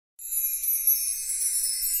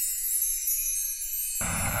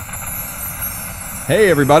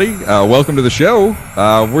Hey, everybody. Welcome to the show.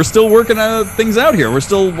 We're still working things out here. We're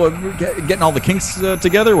still getting all the kinks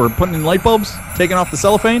together. We're putting in light bulbs, taking off the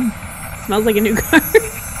cellophane. Smells like a new car.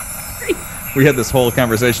 We had this whole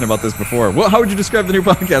conversation about this before. Well, how would you describe the new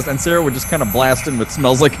podcast? And Sarah would just kind of blast in with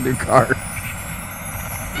 "smells like a new car."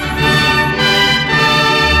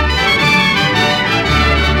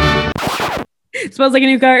 Smells like a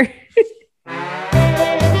new car.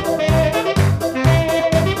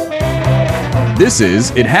 This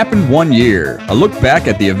is It Happened One Year, a look back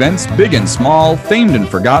at the events big and small, famed and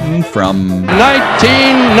forgotten from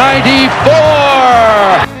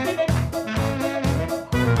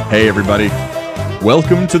 1994! Hey, everybody.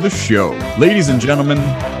 Welcome to the show. Ladies and gentlemen,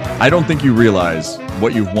 I don't think you realize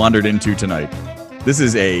what you've wandered into tonight. This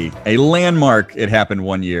is a landmark It Happened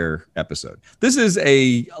One Year episode. This is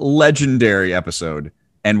a legendary episode,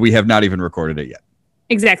 and we have not even recorded it yet.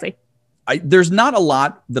 Exactly. There's not a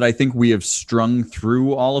lot that I think we have strung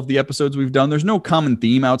through all of the episodes we've done. There's no common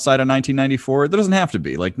theme outside of 1994. There doesn't have to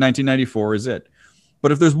be. Like, 1994 is it.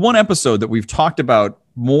 But if there's one episode that we've talked about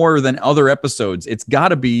more than other episodes, it's got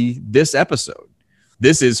to be this episode.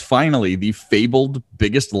 This is finally the fabled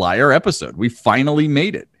Biggest Liar episode. We finally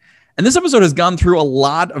made it. And this episode has gone through a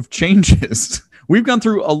lot of changes. We've gone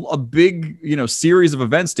through a big, series of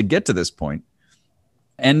events to get to this point.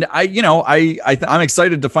 And I'm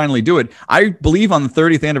excited to finally do it. I believe on the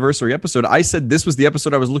 30th anniversary episode, I said this was the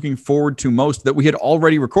episode I was looking forward to most that we had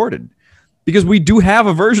already recorded, because we do have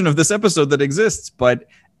a version of this episode that exists, but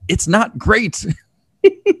it's not great.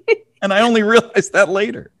 And I only realized that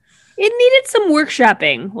later. It needed some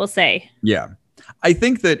workshopping, we'll say. Yeah. I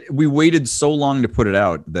think that we waited so long to put it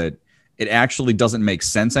out that it actually doesn't make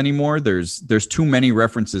sense anymore. There's too many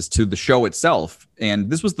references to the show itself.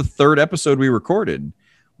 And this was the third episode we recorded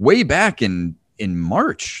way back in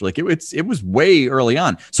March. Like it was way early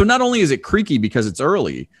on. So not only is it creaky because it's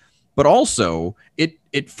early, but also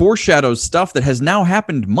it foreshadows stuff that has now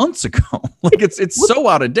happened months ago. Like it's so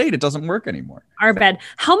out of date, it doesn't work anymore. Our bad.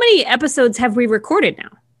 How many episodes have we recorded now?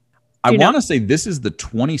 I want to say this is the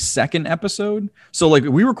 22nd episode. So like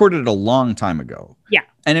we recorded it a long time ago. Yeah.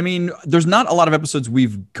 And I mean, there's not a lot of episodes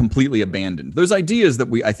we've completely abandoned. There's ideas that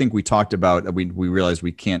I think we talked about that we realized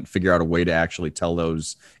we can't figure out a way to actually tell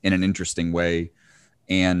those in an interesting way.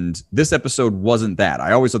 And this episode wasn't that.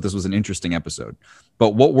 I always thought this was an interesting episode.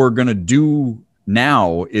 But what we're going to do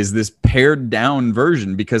now is this pared down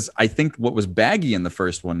version, because I think what was baggy in the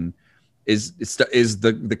first one is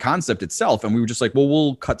the concept itself. And we were just like, well,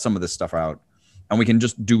 we'll cut some of this stuff out and we can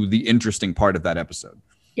just do the interesting part of that episode.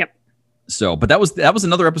 Yep. So, but that was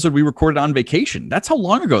another episode we recorded on vacation. That's how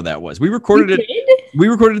long ago that was. We recorded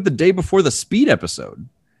it the day before the Speed episode.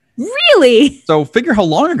 Really? So figure how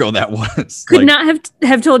long ago that was. Could not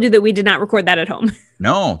have told you that we did not record that at home.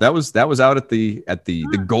 No, that was out at the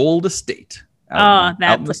Gold Estate. Out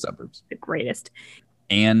in the suburbs. The greatest.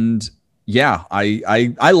 And yeah,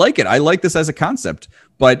 I like it. I like this as a concept,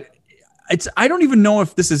 but I don't even know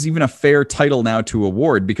if this is even a fair title now to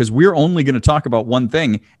award, because we're only going to talk about one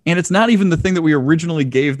thing, and it's not even the thing that we originally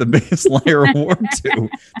gave the Biggest Liar award to.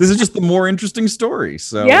 This is just the more interesting story.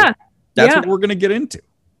 So that's what we're going to get into.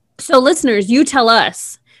 So listeners, you tell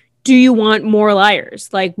us, do you want more liars?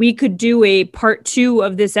 Like, we could do a part 2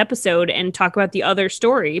 of this episode and talk about the other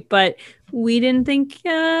story, but we didn't think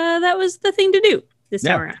that was the thing to do this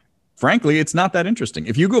time around. Frankly, it's not that interesting.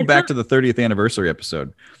 If you go back to the 30th anniversary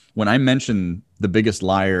episode, when I mentioned the Biggest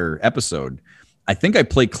Liar episode, I think I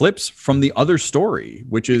play clips from the other story,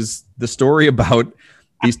 which is the story about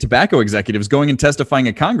these tobacco executives going and testifying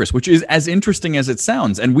at Congress, which is as interesting as it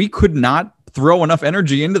sounds. And we could not throw enough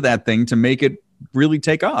energy into that thing to make it really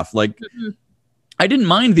take off. Like, I didn't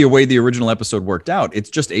mind the way the original episode worked out. It's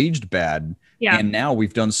just aged bad. Yeah. And now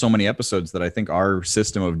we've done so many episodes that I think our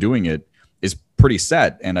system of doing it is pretty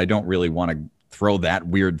set, and I don't really want to throw that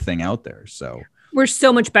weird thing out there. So we're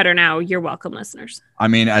so much better now. You're welcome, listeners. I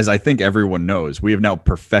mean, as I think everyone knows, we have now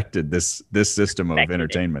perfected this system of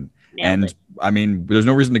entertainment. And I mean, there's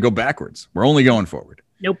no reason to go backwards. We're only going forward.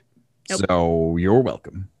 Nope. So you're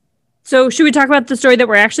welcome. So should we talk about the story that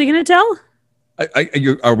we're actually going to tell?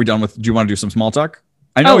 Are we done with, do you want to do some small talk?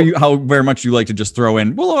 I know how very much you like to just throw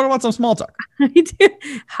in, well, I want some small talk. I do.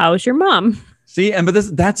 How's your mom? See, but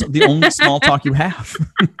that's the only small talk you have.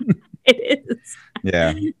 It is.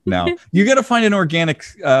 Yeah. No, you got to find an organic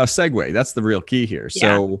segue. That's the real key here.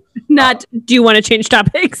 Yeah. So, do you want to change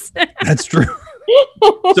topics? That's true.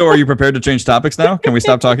 So, are you prepared to change topics now? Can we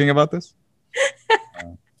stop talking about this?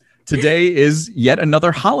 Today is yet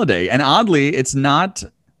another holiday, and oddly, it's not.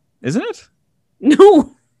 Isn't it?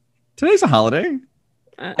 No. Today's a holiday.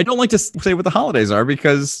 I don't like to say what the holidays are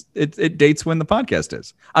because it dates when the podcast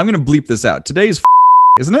is. I'm going to bleep this out. Today's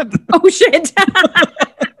isn't it? Oh, shit.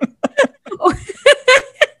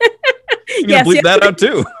 You're going to bleep that out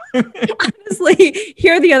too. Honestly,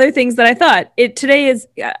 here are the other things that I thought. Today is,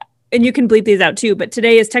 and you can bleep these out too, but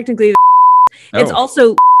today is technically it's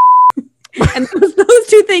also and those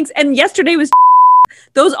two things. And yesterday was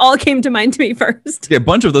those all came to mind to me first. Yeah, a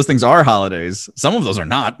bunch of those things are holidays. Some of those are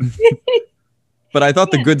not. But I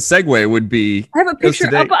thought the good segue would be I have a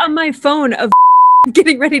picture up on my phone of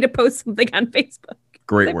getting ready to post something on Facebook.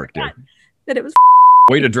 Great work, dude. That it was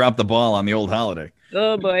way to drop the ball on the old holiday.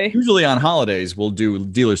 Oh boy. Usually on holidays we'll do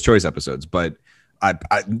Dealer's Choice episodes, but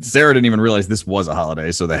Sarah didn't even realize this was a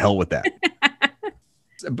holiday, so the hell with that.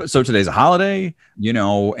 So today's a holiday,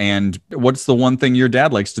 and what's the one thing your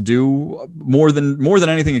dad likes to do more than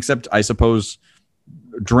anything except, I suppose,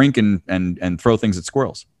 drink and throw things at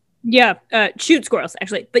squirrels? Yeah, shoot squirrels,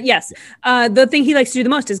 actually. But yes, the thing he likes to do the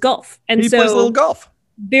most is golf. And he plays a little golf.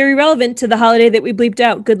 Very relevant to the holiday that we bleeped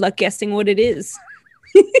out. Good luck guessing what it is.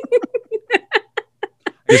 I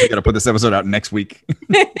guess we got to put this episode out next week.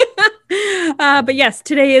 But yes,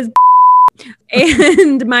 today is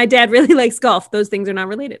and my dad really likes golf. Those things are not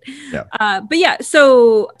related. Yeah. But yeah,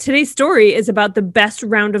 so today's story is about the best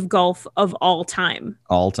round of golf of all time.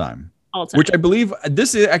 All time. Which I believe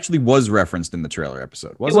this actually was referenced in the trailer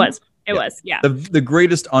episode, wasn't it? It was, yeah. The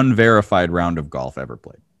greatest unverified round of golf ever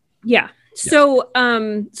played. Yeah. So let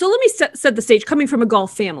me set the stage. Coming from a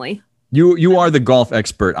golf family. You are the golf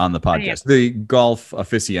expert on the podcast, the golf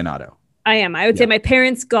aficionado. I am. I would say my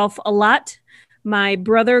parents golf a lot. My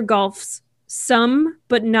brother golfs some,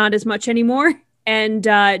 but not as much anymore. And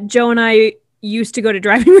Joe and I used to go to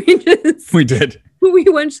driving ranges. We did. We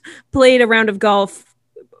once played a round of golf.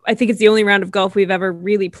 I think it's the only round of golf we've ever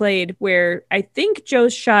really played where I think Joe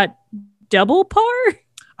shot double par.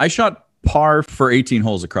 I shot par for 18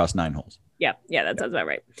 holes across 9 holes. Yeah, that sounds about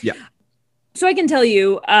right. Yeah. So I can tell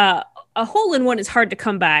you, a hole-in-one is hard to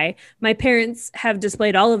come by. My parents have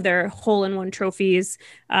displayed all of their hole-in-one trophies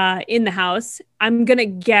in the house. I'm going to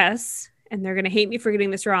guess, and they're going to hate me for getting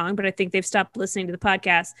this wrong, but I think they've stopped listening to the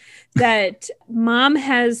podcast, that mom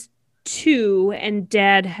has 2 and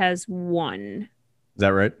dad has 1. Is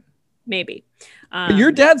that right? Maybe. But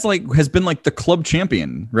your dad's has been the club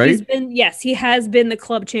champion, right? He has been the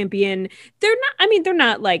club champion. They're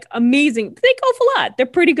not amazing. They golf a lot. They're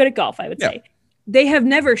pretty good at golf, I would say. They have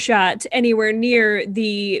never shot anywhere near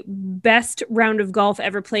the best round of golf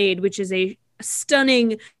ever played, which is a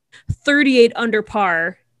stunning 38 under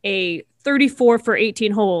par, a 34 for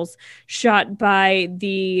 18 holes, shot by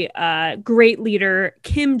the great leader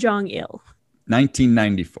Kim Jong-il.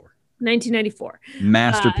 1994.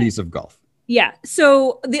 Masterpiece of golf. Yeah.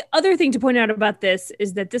 So the other thing to point out about this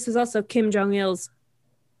is that this was also Kim Jong-il's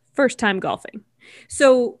first time golfing.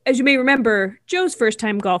 So as you may remember, Joe's first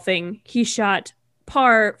time golfing, he shot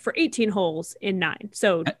par for 18 holes in 9.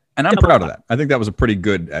 So, and I'm proud of that. I think that was a pretty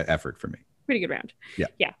good effort for me. Pretty good round. Yeah.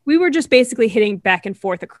 Yeah. We were just basically hitting back and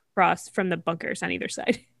forth across from the bunkers on either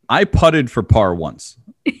side. I putted for par once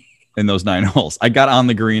in those 9 holes. I got on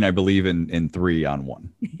the green, I believe, in 3 on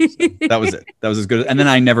 1. So that was it. That was as good. And then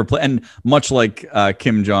I never played. And much like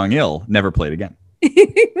Kim Jong-il, never played again.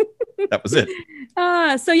 That was it.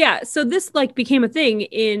 So this became a thing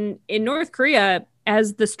in North Korea.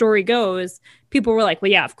 As the story goes, people were like,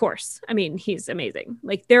 well, yeah, of course. I mean, he's amazing.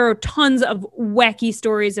 There are tons of wacky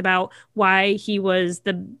stories about why he was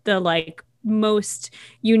the most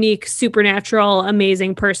unique, supernatural,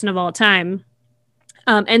 amazing person of all time.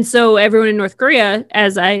 And so everyone in North Korea,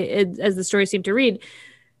 as the story seemed to read,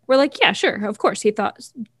 were like, yeah, sure, of course. He thought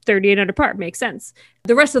 38 under par makes sense.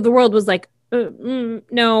 The rest of the world was like,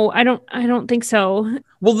 no, I don't think so.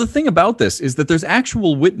 Well, the thing about this is that there's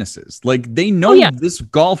actual witnesses. They know this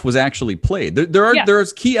golf was actually played.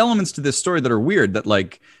 There's key elements to this story that are weird,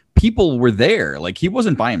 that people were there. He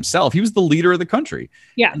wasn't by himself. He was the leader of the country.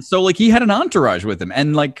 Yeah. And so he had an entourage with him,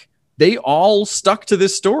 and they all stuck to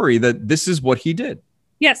this story that this is what he did.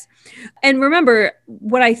 Yes. And remember,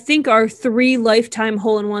 what I think are 3 lifetime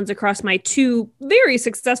hole-in-ones across my 2 very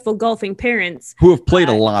successful golfing parents. Who have played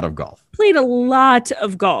a lot of golf. Played a lot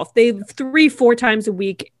of golf. They 3-4 times a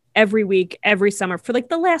week, every summer for the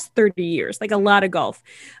last 30 years, a lot of golf.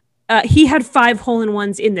 He had 5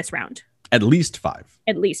 hole-in-ones in this round. At least 5.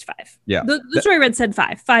 Yeah. The story read said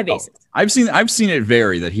 5 aces. I've seen it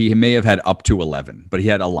vary that he may have had up to 11, but he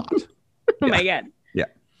had a lot. Oh my God. Yeah.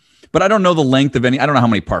 But I don't know the length of any. I don't know how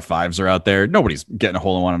many par 5s are out there. Nobody's getting a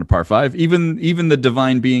hole-in-one on a par 5. Even the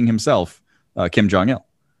divine being himself, Kim Jong-il.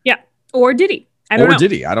 Yeah. Or did he? I don't know.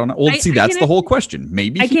 Did he? I don't know. Well, that's the whole question.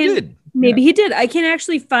 Maybe he did. Maybe he did. I can't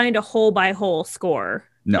actually find a hole by hole score,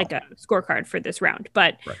 No. like a scorecard for this round,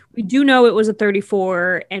 but Right. we do know it was a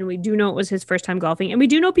 34, and we do know it was his first time golfing, and we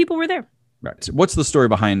do know people were there. Right. So what's the story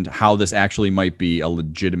behind how this actually might be a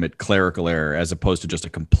legitimate clerical error as opposed to just a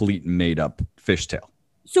complete made up fishtail?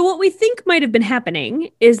 So what we think might have been happening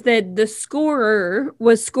is that the scorer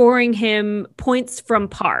was scoring him points from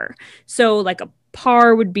par. So like a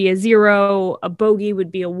par would be a 0, a bogey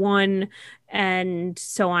would be a 1, and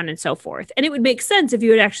so on and so forth. And it would make sense if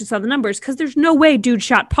you had actually saw the numbers, because there's no way dude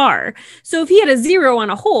shot par. So if he had a 0 on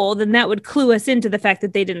a hole, then that would clue us into the fact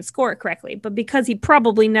that they didn't score it correctly. But because he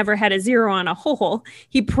probably never had a 0 on a hole,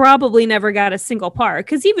 he probably never got a single par.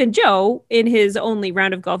 Because even Joe, in his only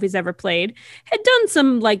round of golf he's ever played, had done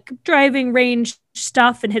some like driving range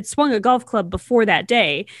stuff and had swung a golf club before that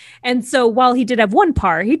day. And so while he did have one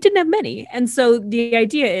par, he didn't have many. And so the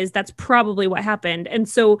idea is that's probably what happened. And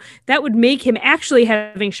so that would make him actually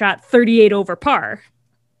having shot 38 over par.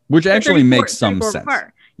 Which actually makes some sense.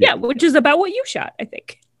 Yeah, which is about what you shot, I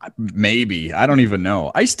think. Maybe. I don't even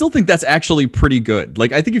know. I still think that's actually pretty good.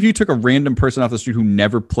 Like, I think if you took a random person off the street who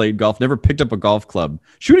never played golf, never picked up a golf club,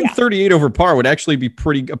 shooting 38 over par would actually be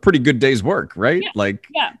a pretty good day's work, right?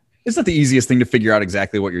 Yeah. It's not the easiest thing to figure out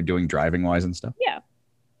exactly what you're doing driving wise and stuff. Yeah.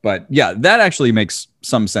 But yeah, that actually makes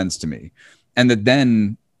some sense to me. And that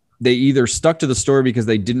then they either stuck to the story because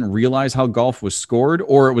they didn't realize how golf was scored,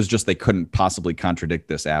 or it was just they couldn't possibly contradict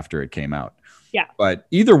this after it came out. Yeah. But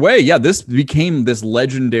either way, yeah, this became this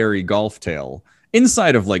legendary golf tale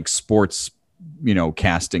inside of like sports,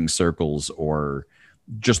 casting circles or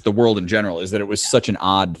just the world in general, is that it was such an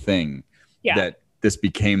odd thing that this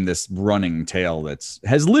became this running tale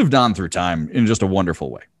has lived on through time in just a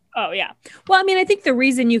wonderful way. Oh, yeah. Well, I mean, I think the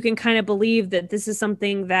reason you can kind of believe that this is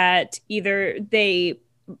something that either they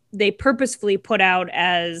purposefully put out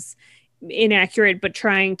as inaccurate, but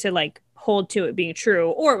trying to like hold to it being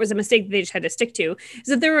true, or it was a mistake that they just had to stick to, is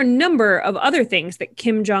that there are a number of other things that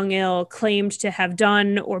Kim Jong-il claimed to have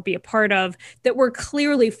done or be a part of that were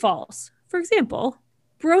clearly false. For example,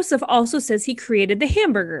 Broseph also says he created the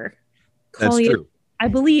hamburger. That's true. I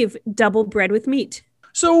believe double bread with meat.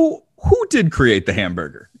 So who did create the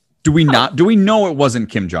hamburger? Do we know it wasn't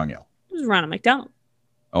Kim Jong-il? It was Ronald McDonald.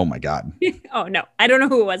 Oh my God. Oh no, I don't know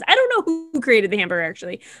who it was. I don't know who created the hamburger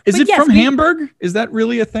actually. Is it from Hamburg? Is that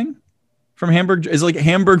really a thing? From Hamburg? Is like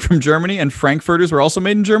Hamburg from Germany and Frankfurters were also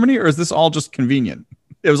made in Germany? Or is this all just convenient?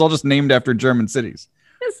 It was all just named after German cities.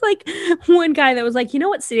 It's like one guy that was like, you know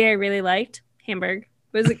what city I really liked? Hamburg.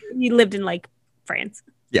 It was like, he lived in like France.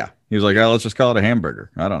 Yeah. He was like, oh, let's just call it a hamburger.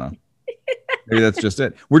 I don't know. Maybe that's just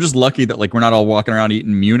it. We're just lucky that like we're not all walking around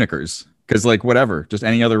eating Munichers, because like whatever, just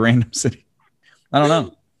any other random city. I don't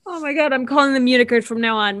know. Oh my God, I'm calling them Munichers from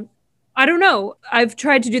now on. I don't know. I've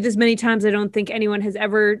tried to do this many times. I don't think anyone has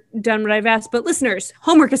ever done what I've asked. But listeners,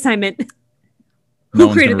 homework assignment.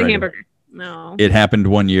 Who created the hamburger? No. It happened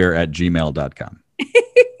one year at gmail.com.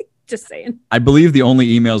 Just saying. I believe the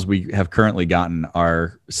only emails we have currently gotten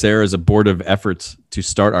are Sarah's abortive efforts to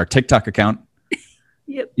start our TikTok account.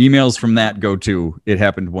 Yep. Emails from that go to it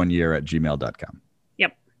happened one year at gmail.com.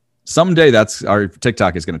 Yep. Someday that's our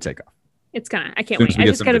TikTok is going to take off. It's gonna. I can't wait.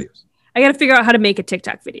 I gotta figure out how to make a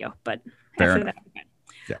TikTok video. But fair after enough. that,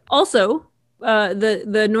 yeah. Also,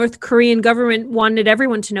 the North Korean government wanted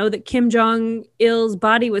everyone to know that Kim Jong-il's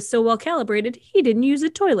body was so well calibrated, he didn't use a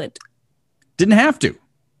toilet. Didn't have to.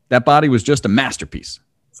 That body was just a masterpiece.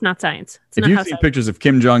 It's not science. If you've seen pictures of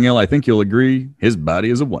Kim Jong-il, I think you'll agree his body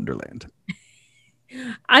is a wonderland.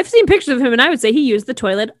 I've seen pictures of him, and I would say he used the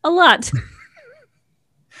toilet a lot.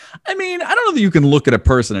 I mean, I don't know that you can look at a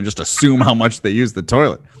person and just assume how much they use the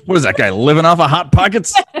toilet. What is that guy living off of Hot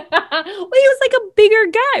Pockets? Well, he was like a bigger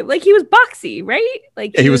guy. Like he was boxy, right?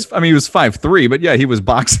 Like yeah, he was 5'3", but yeah, he was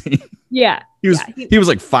boxy. Yeah. He was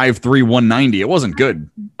like 5'3", 190. It wasn't good.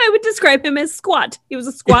 I would describe him as squat. He was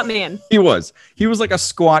a squat man. He was like a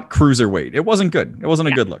squat cruiserweight. It wasn't good. It wasn't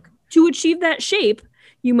a good look. To achieve that shape,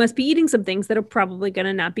 you must be eating some things that are probably going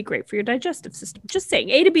to not be great for your digestive system. Just saying,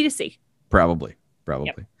 A to B to C. Probably.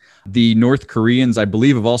 Yep. The North Koreans, I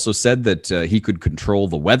believe, have also said that he could control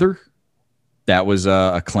the weather. That was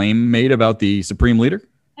a claim made about the supreme leader.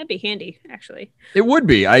 That'd be handy, actually. It would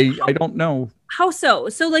be. I don't know. How so?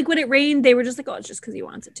 So, like, when it rained, they were just like, oh, it's just because he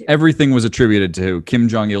wants it to. Everything was attributed to Kim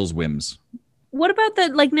Jong-il's whims. What about the,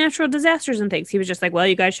 like, natural disasters and things? He was just like, well,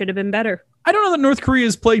 you guys should have been better. I don't know that North Korea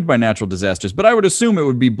is plagued by natural disasters, but I would assume it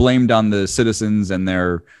would be blamed on the citizens and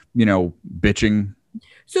their, bitching.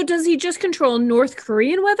 So does he just control North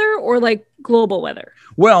Korean weather or like global weather?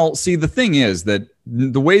 Well, see, the thing is that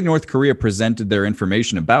the way North Korea presented their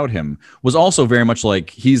information about him was also very much like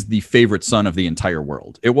he's the favorite son of the entire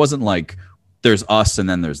world. It wasn't like there's us and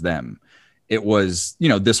then there's them. It was,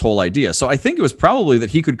 this whole idea. So I think it was probably that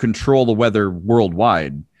he could control the weather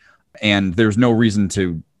worldwide. And there's no reason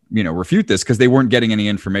to, refute this because they weren't getting any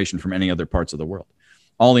information from any other parts of the world.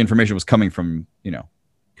 All the information was coming from,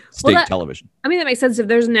 state television. I mean, that makes sense. If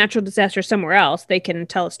there's a natural disaster somewhere else, they can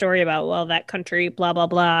tell a story about, well, that country, blah, blah,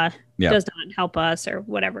 blah, does not help us or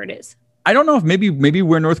whatever it is. I don't know if maybe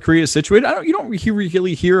where North Korea is situated. You don't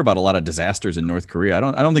really hear about a lot of disasters in North Korea. I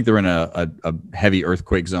don't think they're in a heavy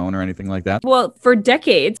earthquake zone or anything like that. Well, for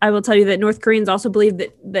decades, I will tell you that North Koreans also believe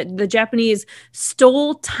that the Japanese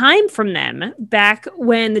stole time from them back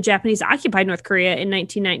when the Japanese occupied North Korea in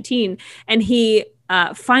 1919. And he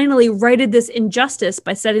finally righted this injustice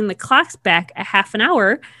by setting the clocks back a half an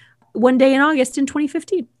hour one day in August in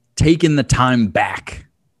 2015. Taking the time back.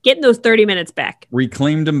 Getting those 30 minutes back.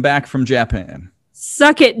 Reclaimed them back from Japan.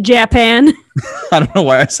 Suck it, Japan. I don't know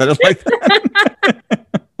why I said it like that.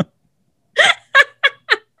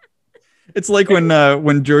 It's like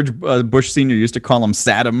when George Bush Sr. used to call him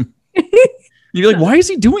Saddam. You'd be like, why is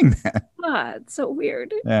he doing that? It's so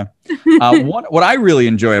weird. Yeah. What I really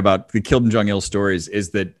enjoy about the Kim Jong-il stories is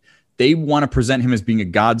that they want to present him as being a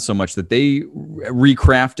god so much that they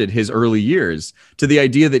recrafted his early years to the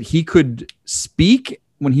idea that he could speak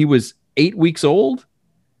when he was 8 weeks old.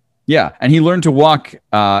 Yeah. And he learned to walk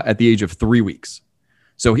at the age of 3 weeks.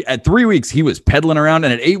 So at 3 weeks, he was pedaling around.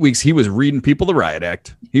 And at 8 weeks, he was reading people the riot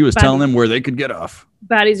act. He was telling them where they could get off.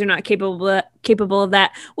 Bodies are not capable of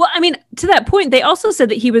that. Well, I mean, to that point, they also said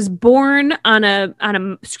that he was born on a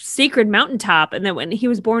sacred mountaintop. And that when he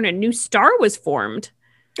was born, a new star was formed.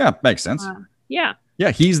 Yeah, makes sense. Yeah.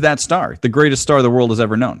 Yeah, he's that star. The greatest star the world has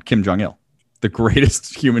ever known. Kim Jong-il. The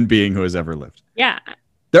greatest human being who has ever lived. Yeah.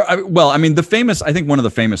 I think one of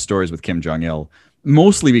the famous stories with Kim Jong-il,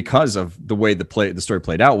 mostly because of the way the story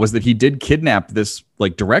played out, was that he did kidnap this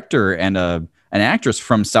director and an actress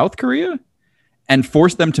from South Korea and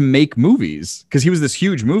forced them to make movies because he was this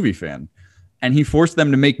huge movie fan, and he forced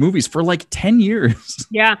them to make movies for 10 years.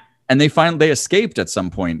 Yeah. And they escaped at some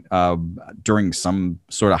point during some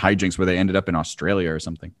sort of hijinks where they ended up in Australia or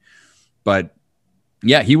something. But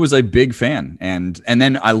yeah, he was a big fan. And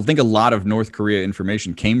then I think a lot of North Korea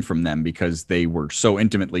information came from them because they were so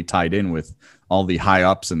intimately tied in with all the high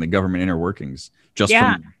ups and the government inner workings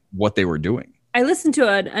from what they were doing. I listened to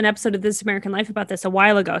an episode of This American Life about this a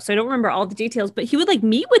while ago, so I don't remember all the details, but he would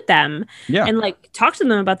meet with them and talk to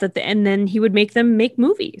them about that. And then he would make them make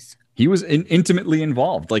movies. He was intimately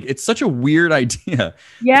involved. It's such a weird idea.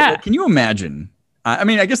 Yeah. Can you imagine? I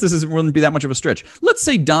mean, I guess this wouldn't be that much of a stretch. Let's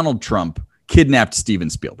say Donald Trump kidnapped Steven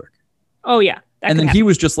Spielberg. Oh, yeah. And then he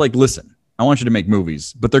was just listen, I want you to make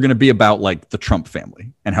movies, but they're going to be about the Trump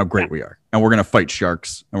family and how great we are. And we're going to fight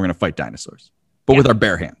sharks and we're going to fight dinosaurs, but with our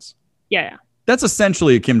bare hands. Yeah. That's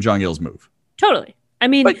essentially a Kim Jong-il's move. Totally. I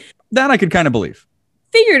mean, but that I could kind of believe.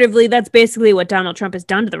 Figuratively, that's basically what Donald Trump has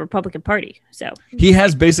done to the Republican Party. So he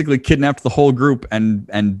has basically kidnapped the whole group and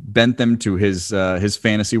bent them to his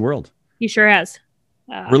fantasy world. He sure has.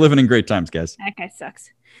 We're living in great times, guys. That guy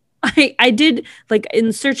sucks. I did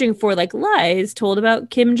in searching for lies told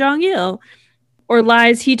about Kim Jong-il or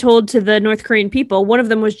lies he told to the North Korean people. One of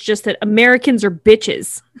them was just that Americans are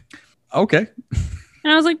bitches. Okay.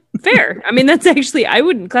 And I was like, fair. I mean, that's actually, I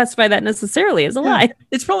wouldn't classify that necessarily as a lie.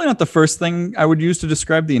 It's probably not the first thing I would use to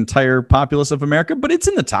describe the entire populace of America, but it's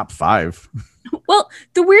in the top 5. Well,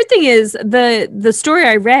 the weird thing is the story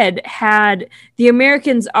I read had the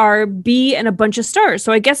Americans are B and a bunch of stars.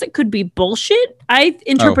 So I guess it could be bullshit. I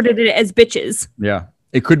interpreted it as bitches. Yeah.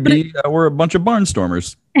 It could be we're a bunch of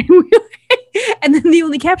barnstormers. And then the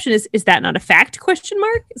only caption is that not a fact? ?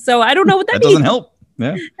 So I don't know what that means. Doesn't help.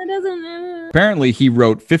 Yeah. That doesn't. Apparently, he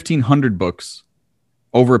wrote 1,500 books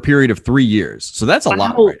over a period of 3 years. So that's a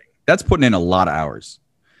lot of writing. That's putting in a lot of hours.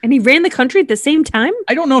 And he ran the country at the same time?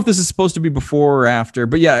 I don't know if this is supposed to be before or after,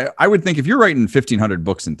 but yeah, I would think if you're writing 1,500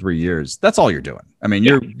 books in 3 years, that's all you're doing. I mean,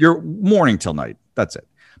 you're morning till night. That's it.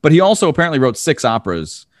 But he also apparently wrote 6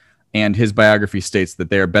 operas, and his biography states that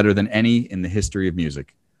they are better than any in the history of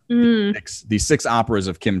music. The 6 operas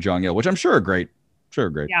of Kim Jong-il, which I'm sure are great.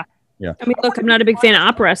 Yeah. Yeah. I mean, look, I'm not a big fan of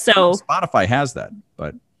opera, so Spotify has that.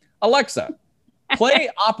 But Alexa, play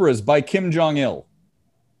operas by Kim Jong-il.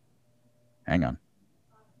 Hang on.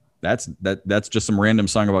 That's just some random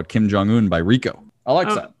song about Kim Jong-un by Rico.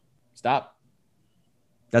 Alexa, stop.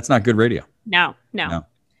 That's not good radio. No.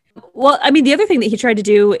 Well, I mean, the other thing that he tried to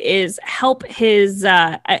do is help his.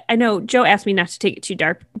 I know Joe asked me not to take it too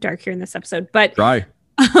dark here in this episode, but try.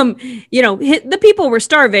 The people were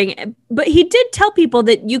starving, but he did tell people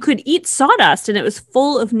that you could eat sawdust and it was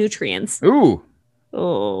full of nutrients. Ooh.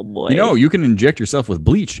 Oh boy. You can inject yourself with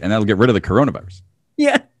bleach and that'll get rid of the coronavirus.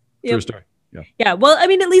 Yeah. True story. Yeah. Yeah. Well, I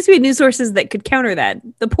mean, at least we had news sources that could counter that.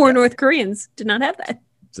 The poor North Koreans did not have that.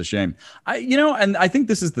 It's a shame. And I think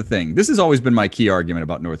this is the thing. This has always been my key argument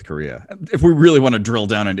about North Korea. If we really want to drill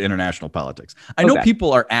down into international politics, I know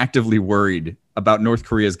people are actively worried about North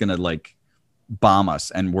Korea is going to bomb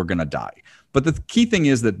us and we're going to die. But the key thing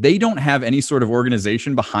is that they don't have any sort of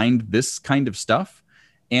organization behind this kind of stuff.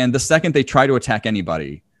 And the second they try to attack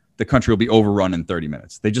anybody, the country will be overrun in 30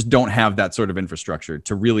 minutes. They just don't have that sort of infrastructure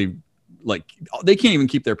to really they can't even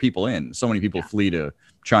keep their people in. So many people flee to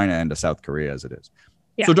China and to South Korea as it is.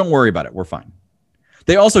 Yeah. So don't worry about it. We're fine.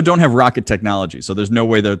 They also don't have rocket technology. So there's no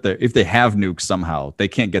way that if they have nukes somehow, they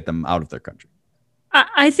can't get them out of their country.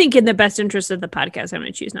 I think in the best interest of the podcast, I'm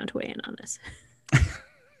going to choose not to weigh in on this.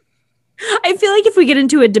 I feel like if we get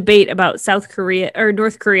into a debate about South Korea or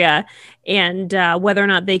North Korea and whether or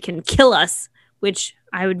not they can kill us, which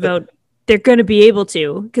I would vote they're going to be able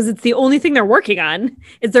to, because it's the only thing they're working on.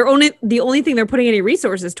 It's the only thing they're putting any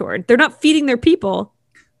resources toward. They're not feeding their people.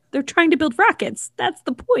 They're trying to build rockets. That's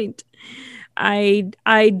the point. I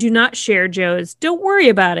do not share Joe's "don't worry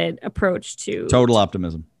about it" approach to total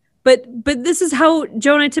optimism. But this is how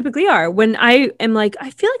Joe and I typically are. When I am like,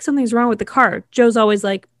 I feel like something's wrong with the car, Joe's always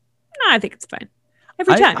like, no, I think it's fine.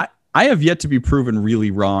 Every time. I have yet to be proven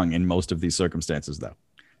really wrong in most of these circumstances, though.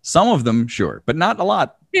 Some of them, sure, but not a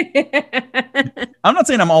lot. I'm not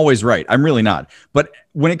saying I'm always right. I'm really not. But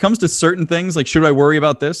when it comes to certain things, like should I worry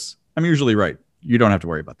about this? I'm usually right. You don't have to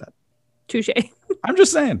worry about that. Touche. I'm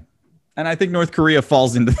just saying. And I think North Korea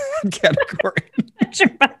falls into that category. Not sure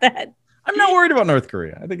about that. I'm not worried about North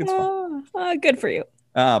Korea. I think it's fine. Good for you.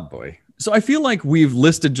 Ah, boy. So I feel like we've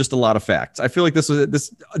listed just a lot of facts. I feel like this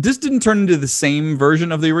didn't turn into the same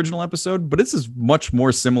version of the original episode, but this is much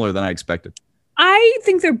more similar than I expected. I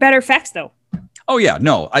think they're better facts, though. Oh, yeah.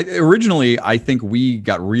 No, originally, I think we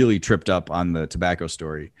got really tripped up on the tobacco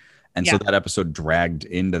story. And so that episode dragged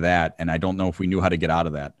into that. And I don't know if we knew how to get out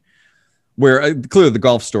of that. Where clearly the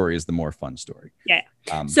golf story is the more fun story. Yeah.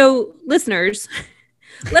 So listeners,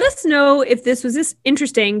 let us know if this was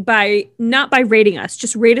interesting not by rating us.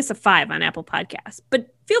 Just rate us a 5 on Apple Podcasts.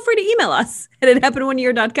 But feel free to email us at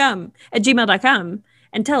ithappenedoneyear.com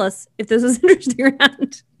and tell us if this was interesting or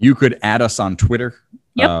not. You could add us on Twitter.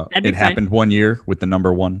 Yep, it happened 1 year with the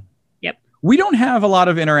number 1. Yep. We don't have a lot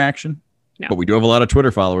of interaction, but we do have a lot of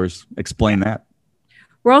Twitter followers. Explain that.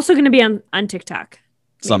 We're also going to be on TikTok.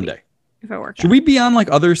 Maybe, someday. If I work. Should we be on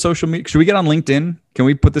other social media? Should we get on LinkedIn? Can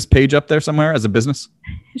we put this page up there somewhere as a business?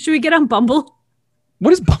 Should we get on Bumble?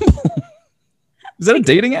 What is Bumble? Is that a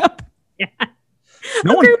dating app? Yeah.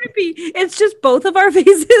 It's just both of our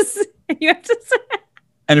faces. And you have to say.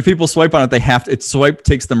 And if people swipe on it, swipe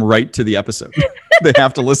takes them right to the episode. They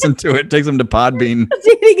have to listen to it. It takes them to Podbean.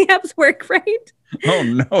 Dating apps work, right? Oh,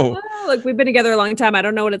 no. Oh, look, we've been together a long time. I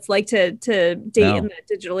don't know what it's like to date in the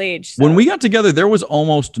digital age. So. When we got together, there was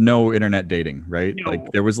almost no internet dating, right? No.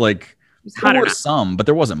 There was there were some, but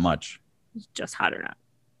there wasn't much. It was just Hot or Not.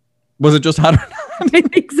 Was it just Hot or Not? I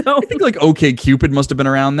think so. I think OkCupid must have been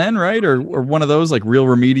around then, right? Or one of those real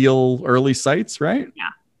remedial early sites, right? Yeah.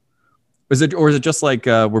 Is it just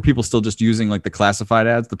were people still just using the classified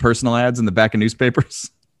ads, the personal ads in the back of newspapers?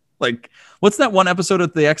 What's that one episode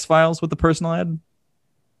of the X-Files with the personal ad?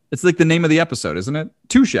 It's the name of the episode, isn't it?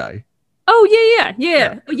 Too Shy. Oh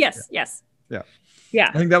yeah. Oh, yes. Yeah. Yeah.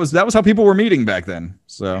 I think that was how people were meeting back then.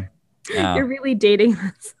 So you're really dating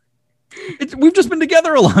us. We've just been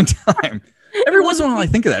together a long time. Every once in a while I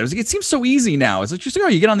think of that. It seems so easy now. It's just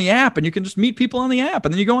you get on the app and you can just meet people on the app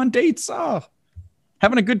and then you go on dates. Oh,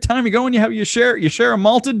 having a good time. You go and you share a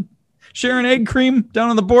malted, share an egg cream down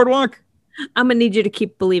on the boardwalk. I'm gonna need you to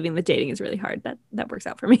keep believing that dating is really hard. That works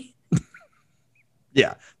out for me.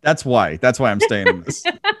 Yeah, that's why I'm staying in this.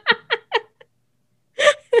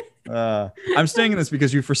 I'm staying in this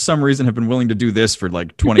because you, for some reason, have been willing to do this for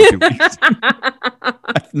 22 weeks. I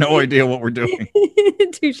have no idea what we're doing.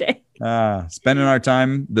 Touche. Spending our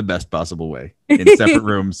time the best possible way in separate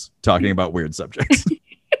rooms, talking about weird subjects.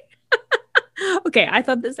 Okay, I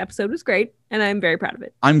thought this episode was great, and I'm very proud of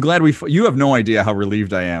it. I'm glad you have no idea how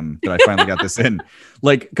relieved I am that I finally got this in.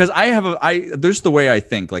 Because there's the way I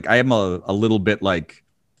think. I am a little bit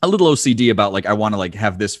a little OCD about I want to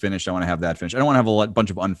have this finished. I want to have that finished. I don't want to have a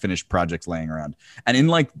bunch of unfinished projects laying around. And in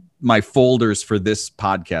my folders for this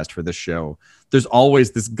podcast, for this show, there's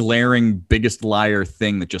always this glaring biggest liar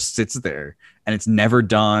thing that just sits there and it's never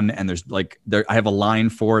done. And there's I have a line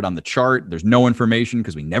for it on the chart. There's no information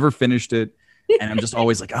because we never finished it. And I'm just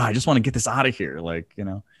always like, I just want to get this out of here. Like,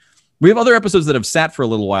 we have other episodes that have sat for a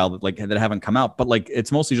little while that haven't come out, but like,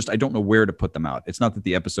 it's mostly just, I don't know where to put them out. It's not that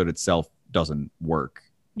the episode itself doesn't work.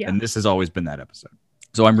 Yeah. And this has always been that episode.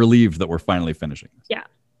 So I'm relieved that we're finally finishing this. Yeah.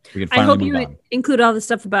 We can finally move on. Include all the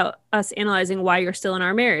stuff about us analyzing why you're still in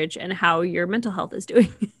our marriage and how your mental health is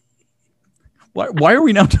doing. Why are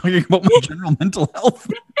we now talking about my general mental health?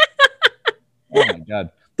 Oh my God.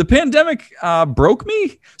 The pandemic broke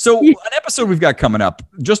me. So an episode we've got coming up,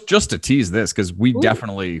 just to tease this, because we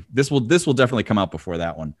definitely, this will definitely come out before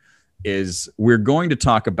that one, is we're going to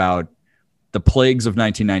talk about the plagues of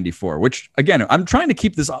 1994, which again, I'm trying to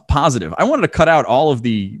keep this positive. I wanted to cut out all of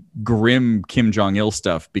the grim Kim Jong-il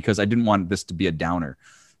stuff because I didn't want this to be a downer.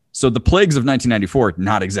 So the plagues of 1994,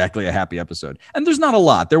 not exactly a happy episode. And there's not a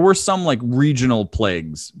lot. There were some like regional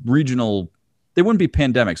plagues, they wouldn't be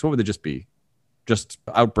pandemics. What would they just be? Just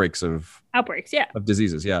outbreaks, yeah. Of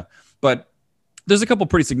diseases, yeah. But there's a couple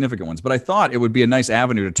pretty significant ones. But I thought it would be a nice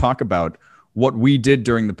avenue to talk about what we did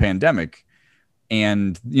during the pandemic.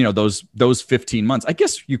 And, those 15 months, I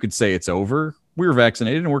guess you could say it's over. We were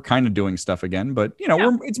vaccinated and we're kind of doing stuff again. But,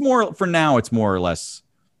 it's more, for now, it's more or less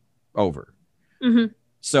over. Mm-hmm.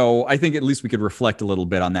 So I think at least we could reflect a little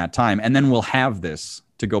bit on that time. And then we'll have this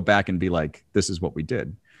to go back and be like, this is what we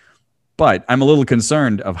did. But I'm a little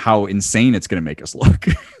concerned of how insane it's going to make us look.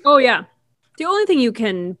 Oh, yeah. The only thing you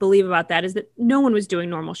can believe about that is that no one was doing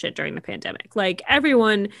normal shit during the pandemic. Like not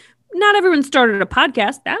everyone started a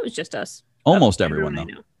podcast. That was just us. Almost everyone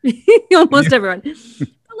though. Almost everyone.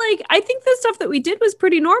 But like, I think the stuff that we did was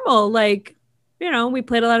pretty normal. Like, we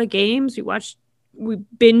played a lot of games. We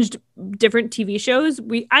binged different TV shows.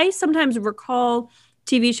 I sometimes recall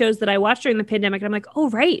TV shows that I watched during the pandemic. And I'm like, oh,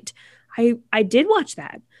 right. I did watch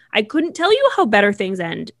that. I couldn't tell you how Better Things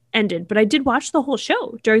ended, but I did watch the whole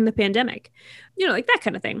show during the pandemic. Like that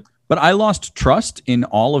kind of thing. But I lost trust in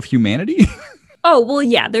all of humanity. Oh, well,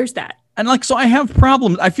 yeah, there's that. And so I have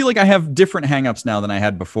problems. I feel like I have different hangups now than I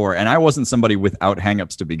had before. And I wasn't somebody without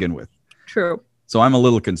hangups to begin with. True. So I'm a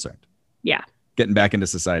little concerned. Yeah. Getting back into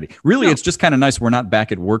society. Really, It's just kind of nice we're not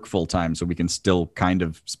back at work full time, so we can still kind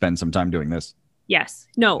of spend some time doing this. Yes.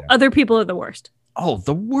 No, other people are the worst. Oh,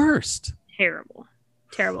 the worst. Terrible.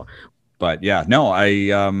 But yeah, no, I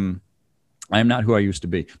am not who I used to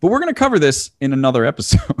be. But we're going to cover this in another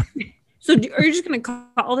episode. So are you just going to call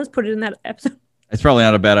all this, put it in that episode? It's probably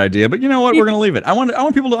not a bad idea, but you know what? We're going to leave it. I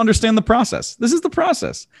want people to understand the process. This is the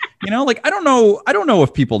process. I don't know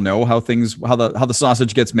if people know how the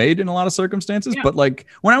sausage gets made in a lot of circumstances, but like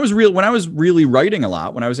when I was really writing a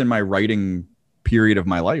lot, when I was in my writing period of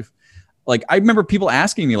my life, like I remember people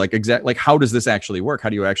asking me like how does this actually work? How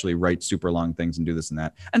do you actually write super long things and do this and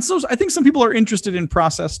that? And so I think some people are interested in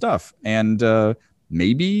process stuff, and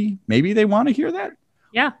maybe they want to hear that.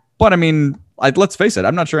 Yeah. But I mean, let's face it,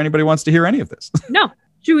 I'm not sure anybody wants to hear any of this. No.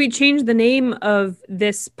 Should we change the name of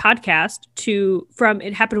this podcast from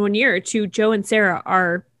It Happened One Year to Joe and Sarah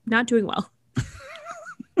Are Not Doing Well?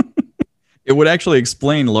 It would actually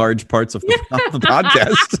explain large parts of the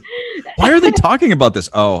podcast. Why are they talking about this?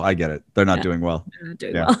 Oh, I get it. They're not doing well. They're not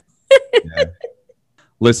doing well. Yeah.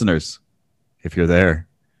 Listeners, if you're there,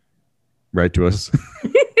 write to us.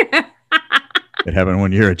 It happened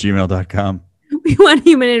one year at gmail.com. We want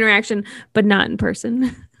human interaction, but not in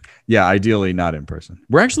person. Yeah, ideally not in person.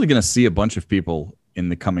 We're actually going to see a bunch of people in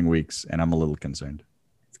the coming weeks, and I'm a little concerned.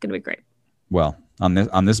 It's going to be great. Well, on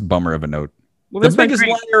this bummer of a note, the biggest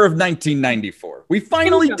liar of 1994. We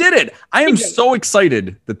finally did it. I am so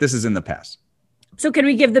excited that this is in the past. So can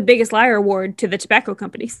we give the biggest liar award to the tobacco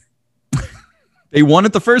companies? They won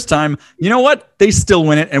it the first time. You know what? They still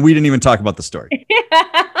win it, and we didn't even talk about the story.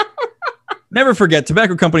 Never forget,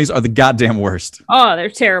 tobacco companies are the goddamn worst. Oh, they're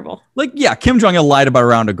terrible. Like, yeah, Kim Jong-il lied about a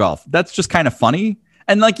round of golf. That's just kind of funny.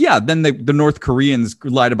 And like, yeah, then the North Koreans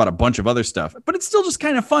lied about a bunch of other stuff. But it's still just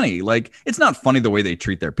kind of funny. Like, it's not funny the way they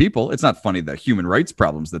treat their people. It's not funny the human rights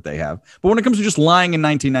problems that they have. But when it comes to just lying in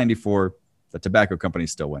 1994, the tobacco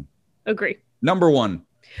companies still win. Agree. Number one.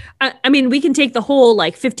 I mean, we can take the whole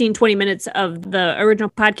 15, 20 minutes of the original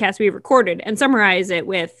podcast we recorded and summarize it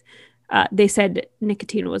with, they said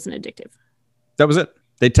nicotine wasn't addictive. That was it.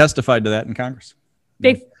 They testified to that in Congress.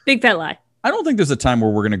 Big fat lie. I don't think there's a time where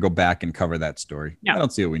we're going to go back and cover that story. No. I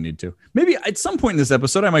don't see what we need to. Maybe at some point in this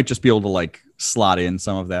episode, I might just be able to slot in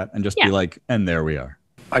some of that and just be like, and there we are.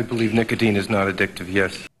 I believe nicotine is not addictive,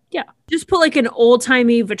 yes. Yeah. Just put an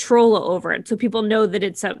old-timey Vitrola over it so people know that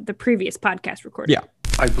it's the previous podcast recording. Yeah.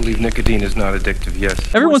 I believe nicotine is not addictive,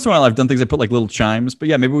 yes. Every once in a while I've done things I put little chimes, but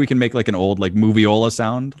yeah, maybe we can make an old movieola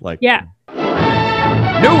sound. Yeah.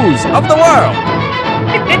 News of the world.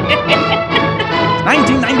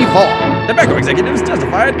 1994. Tobacco executives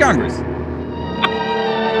testify at Congress.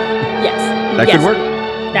 Yes. That yes. could work.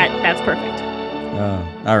 That's perfect.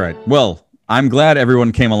 All right. Well, I'm glad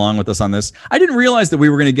everyone came along with us on this. I didn't realize that we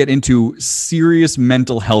were going to get into serious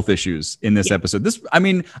mental health issues in this episode.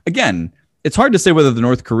 Again, it's hard to say whether the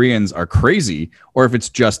North Koreans are crazy or if it's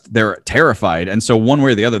just they're terrified. And so one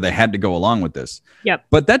way or the other, they had to go along with this. Yep.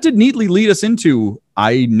 But that did neatly lead us into,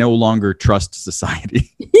 I no longer trust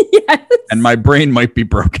society. Yes. And my brain might be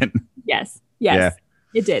broken. Yes. Yes.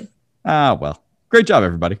 It did. Well, great job,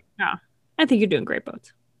 everybody. Oh, I think you're doing great,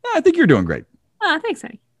 Boats. I think you're doing great. Thanks,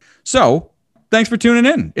 honey. So thanks for tuning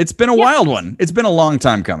in. It's been a wild one. It's been a long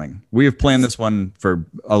time coming. We have planned this one for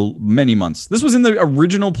many months. This was in the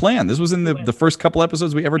original plan. This was in the first couple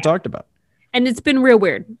episodes we ever talked about. And it's been real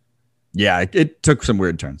weird. Yeah, it took some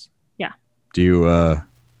weird turns. Yeah. Do you want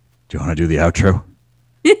to do the outro?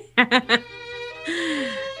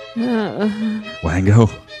 Wango.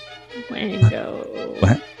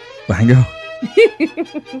 Wango. Wango.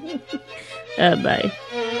 Bye.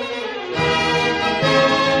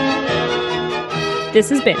 This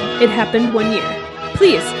has been It Happened 1 Year.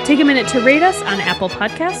 Please take a minute to rate us on Apple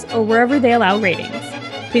Podcasts or wherever they allow ratings.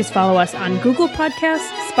 Please follow us on Google Podcasts,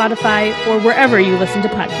 Spotify, or wherever you listen to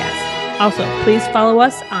podcasts. Also, please follow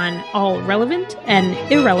us on all relevant and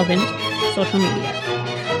irrelevant social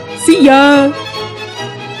media. See ya!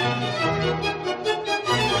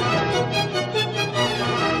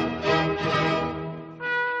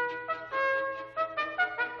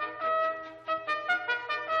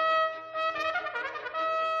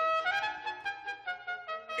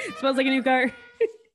 Smells like a new car.